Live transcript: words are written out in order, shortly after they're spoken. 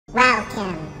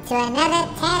to another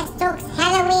Tazz Talks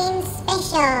Halloween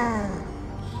special.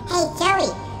 Hey Joey,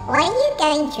 what are you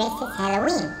going dressed as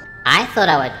Halloween? I thought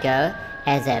I would go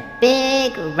as a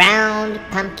big round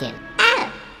pumpkin.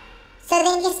 Oh, so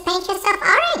then just paint yourself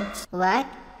orange. What?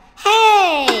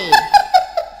 Hey!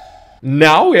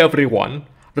 Now everyone,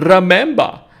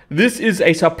 remember, this is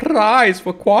a surprise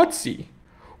for Quatsi.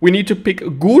 We need to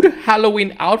pick good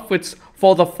Halloween outfits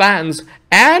for the fans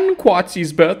and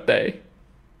Quatsi's birthday.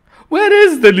 Where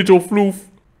is the little floof?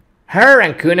 Her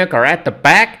and Kunik are at the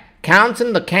back,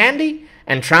 counting the candy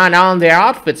and trying on their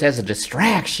outfits as a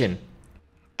distraction.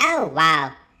 Oh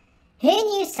wow, who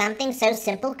knew something so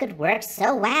simple could work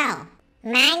so well?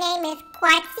 My name is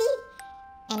Quatsi,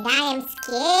 and I am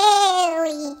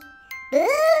scary.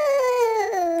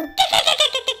 Boo!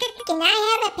 Can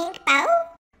I have a pink bow?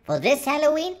 For this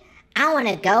Halloween, I want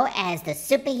to go as the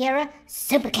superhero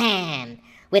Supercam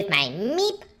with my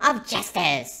Meep of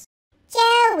Justice.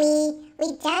 Joey,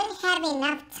 we don't have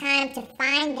enough time to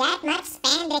find that much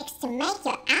spandex to make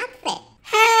your outfit.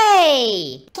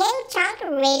 Hey! King Chunk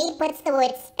really puts the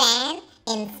word span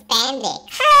in spandex.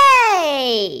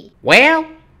 Hey! Well,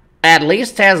 at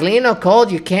least Tazlino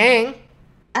called you king.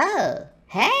 Oh,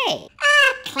 hey!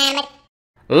 Ah, clamor.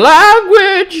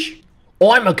 Language!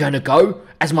 I'm gonna go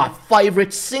as my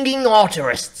favorite singing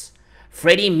artists,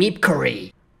 Freddie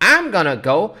Meep. I'm gonna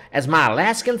go as my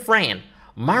Alaskan friend,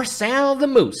 Marcel the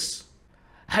Moose.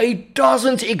 He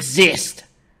doesn't exist.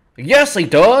 Yes, he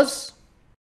does.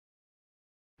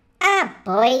 Ah,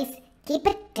 boys, keep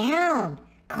it down.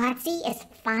 Quatsi is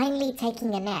finally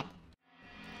taking a nap.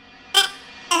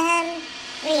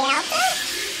 Rialto?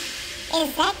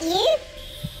 Is that you?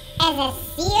 As a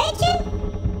sea urchin?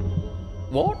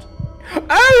 What?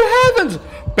 Oh heavens!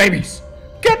 Babies,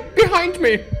 get behind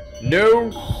me! No,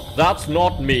 that's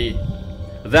not me.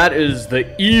 That is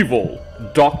the evil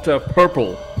Dr.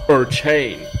 Purple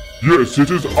Urchin. Yes, it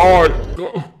is I.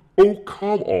 Oh,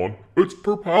 come on. It's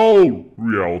Purple,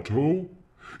 Rialto.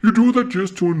 You do that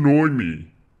just to annoy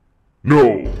me.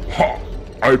 No, ha!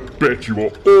 I bet you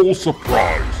are all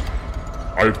surprised.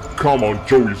 I've come on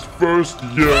Joey's first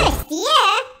year. First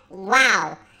year?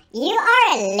 Wow, you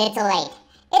are a little late.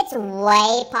 It's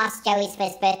way past Joey's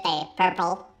first birthday,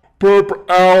 Purple.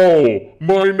 Purple,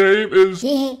 my name is...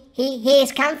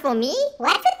 He's come for me?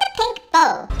 What's with the pink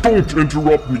bow? Don't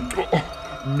interrupt me.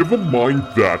 Never mind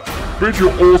that. Bet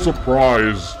you're all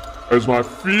surprised as my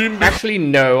fiend... Actually,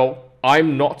 no,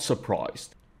 I'm not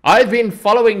surprised. I've been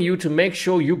following you to make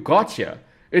sure you got here.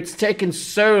 It's taken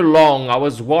so long, I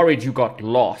was worried you got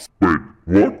lost. Wait,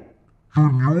 what?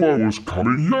 You knew I was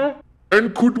coming here?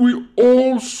 And could we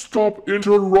all stop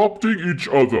interrupting each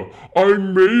other? I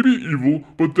may be evil,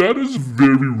 but that is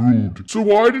very rude. So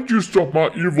why did you stop my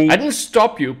evil? I didn't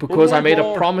stop you because Oh my I made a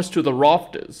God. promise to the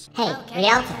rafters. Hey,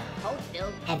 Rialto,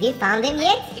 have you found him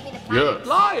yet? Yes,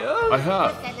 I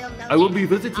have. I will be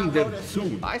visiting them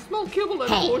soon. I smell kibble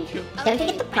and Hey, fortune. don't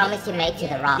forget the promise you made to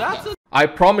the rafters. I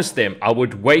promised them I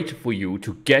would wait for you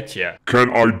to get here. Can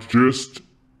I just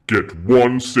get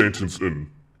one sentence in?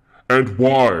 And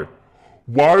why?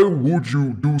 Why would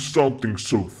you do something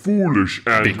so foolish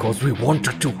and... Because we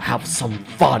wanted to have some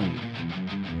fun.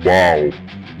 Wow,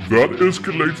 that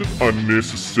escalated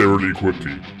unnecessarily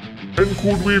quickly. And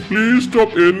could we please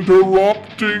stop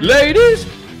interrupting? Ladies,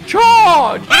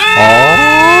 charge!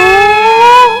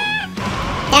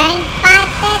 Don't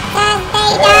fight the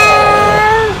tornado!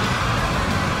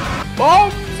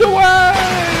 Bombs away!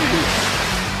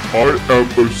 I am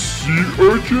a sea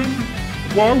urchin?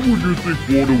 Why would you think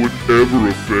water would ever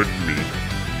affect me?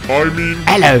 I mean...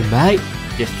 Hello, mate.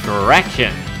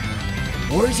 Distraction.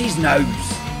 Where's his nose?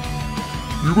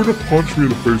 You're gonna punch me in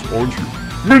the face, aren't you?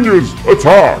 Minions,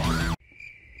 attack!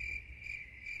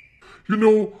 You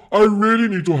know, I really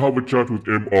need to have a chat with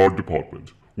MR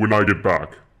department when I get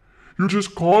back. You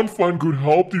just can't find good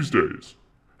help these days.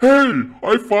 Hey,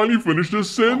 I finally finished this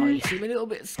sentence. seem a little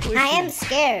bit squishy. I am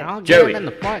scared. Joey,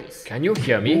 can you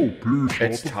hear me? Oh, please,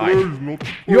 It's not the time. phrase, not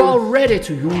the You're phrase. ready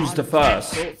to use the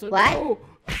first. What?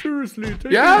 Seriously,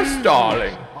 take Yes,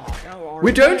 darling.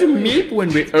 We don't meep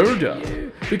when we're older,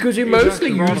 because we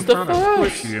mostly use the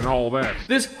first. and all that.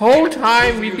 This whole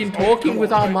time we've been talking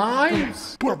with our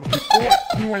minds.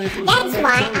 That's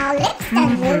why our lips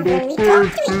don't move when we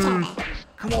talk to each other.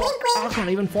 Wink, wink. Can't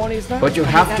even find his name. But you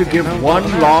have to give one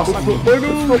last meep.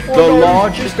 The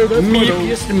largest,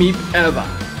 meepiest meep ever.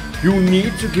 You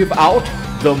need to give out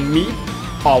the meep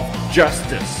of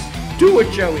justice. Do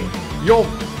it, Joey. Your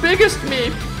biggest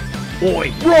meep.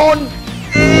 Boy, run!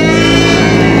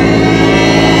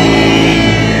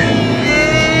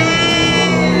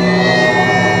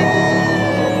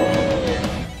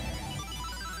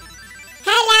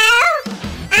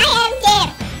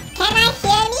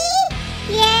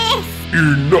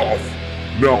 Enough!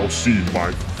 Now see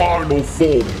my final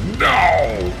form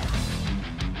now!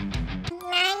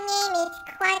 My name is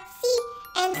Quatzy,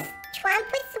 and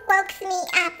Trumpus woke me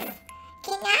up.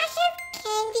 Can I have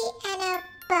candy and a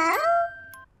bow?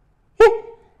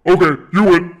 Okay, you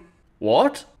win.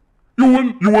 What? You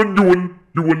win.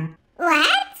 What?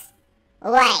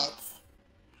 Wait.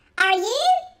 Are you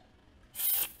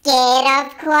scared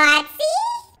of Quatzy?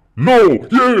 No,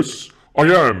 yes, I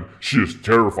am. She is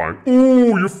terrifying.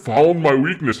 Ooh, you found my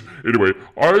weakness. Anyway,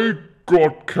 I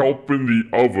got kelp in the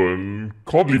oven.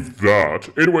 Can't leave that.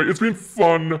 Anyway, it's been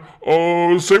fun.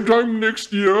 Same time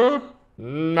next year?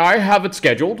 I have it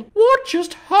scheduled. What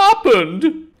just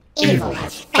happened? Evil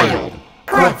has failed.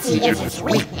 Quatzy is its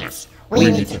weakness. We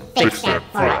need to fix that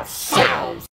for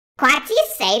ourselves. Quatzy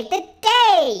saved the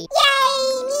day! Yay,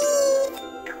 me!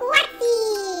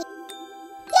 Quatzy!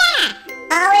 Yeah!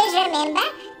 Always remember,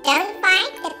 don't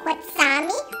fight the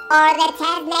Quatsami or the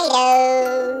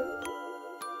Taznado.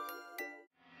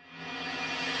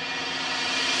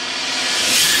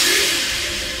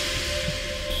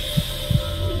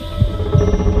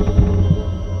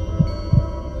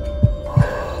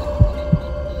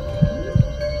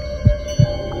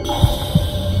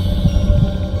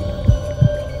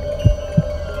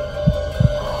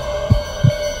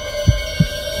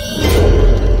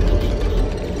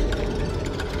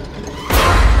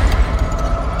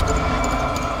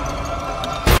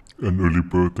 An early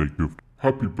birthday gift.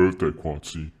 Happy birthday,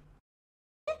 Quatzy.